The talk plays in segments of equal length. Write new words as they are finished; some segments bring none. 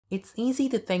It's easy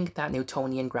to think that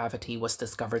Newtonian gravity was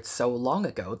discovered so long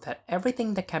ago that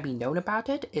everything that can be known about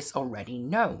it is already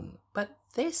known, but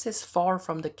this is far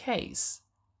from the case.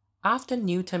 After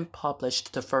Newton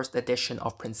published the first edition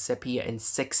of Principia in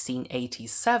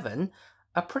 1687,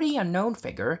 a pretty unknown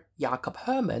figure, Jakob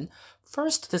Hermann,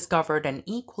 first discovered an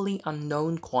equally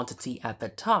unknown quantity at the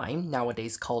time,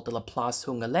 nowadays called the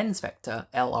Laplace-Runge-Lenz vector,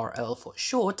 LRL for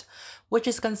short, which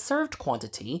is conserved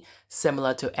quantity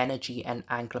similar to energy and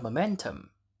angular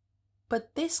momentum.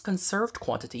 But this conserved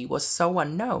quantity was so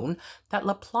unknown that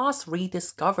Laplace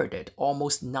rediscovered it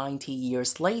almost 90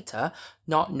 years later,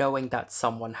 not knowing that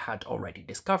someone had already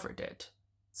discovered it.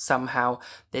 Somehow,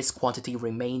 this quantity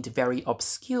remained very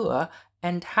obscure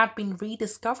and had been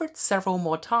rediscovered several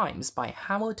more times by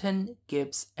Hamilton,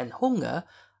 Gibbs, and Runge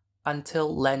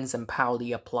until Lenz and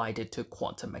Pauli applied it to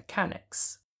quantum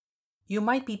mechanics. You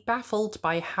might be baffled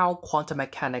by how quantum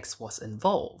mechanics was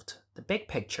involved. The big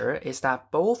picture is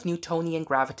that both Newtonian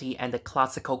gravity and the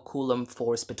classical Coulomb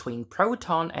force between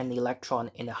proton and electron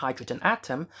in a hydrogen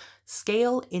atom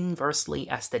scale inversely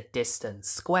as the distance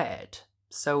squared.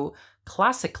 So,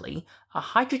 classically, a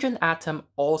hydrogen atom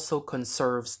also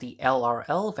conserves the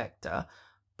LRL vector,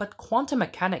 but quantum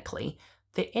mechanically,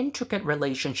 the intricate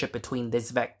relationship between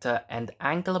this vector and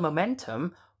angular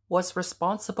momentum was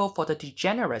responsible for the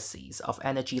degeneracies of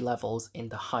energy levels in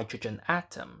the hydrogen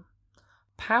atom.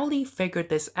 Pauli figured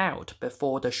this out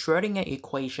before the Schrödinger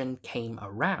equation came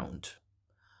around.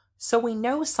 So we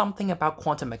know something about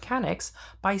quantum mechanics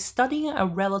by studying a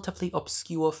relatively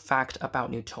obscure fact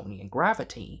about Newtonian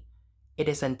gravity. It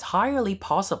is entirely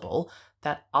possible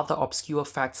that other obscure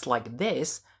facts like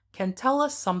this can tell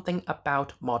us something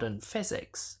about modern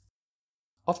physics.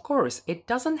 Of course, it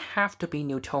doesn't have to be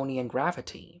Newtonian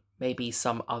gravity. Maybe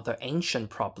some other ancient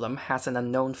problem has an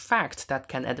unknown fact that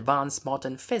can advance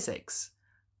modern physics.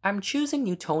 I'm choosing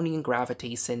Newtonian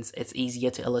gravity since it's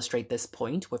easier to illustrate this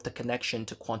point with the connection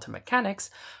to quantum mechanics,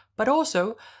 but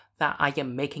also that I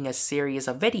am making a series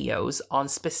of videos on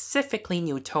specifically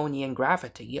Newtonian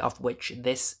gravity, of which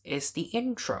this is the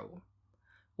intro.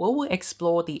 We will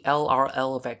explore the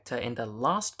LRL vector in the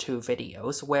last two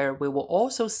videos, where we will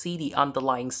also see the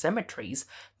underlying symmetries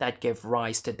that give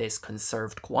rise to this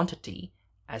conserved quantity,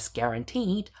 as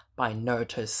guaranteed by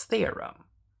Noether's theorem.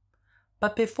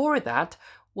 But before that,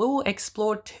 we will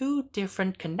explore two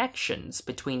different connections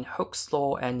between Hooke's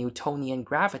law and Newtonian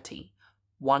gravity,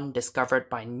 one discovered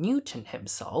by Newton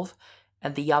himself,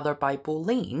 and the other by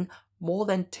Boolean more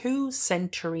than 2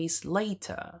 centuries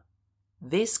later.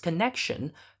 This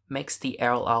connection makes the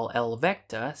LRL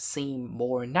vector seem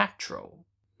more natural.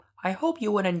 I hope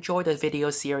you will enjoy the video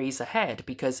series ahead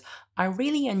because I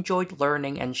really enjoyed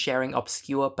learning and sharing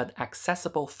obscure but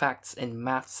accessible facts in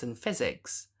maths and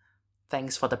physics.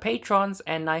 Thanks for the patrons,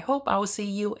 and I hope I'll see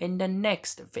you in the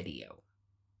next video.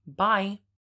 Bye!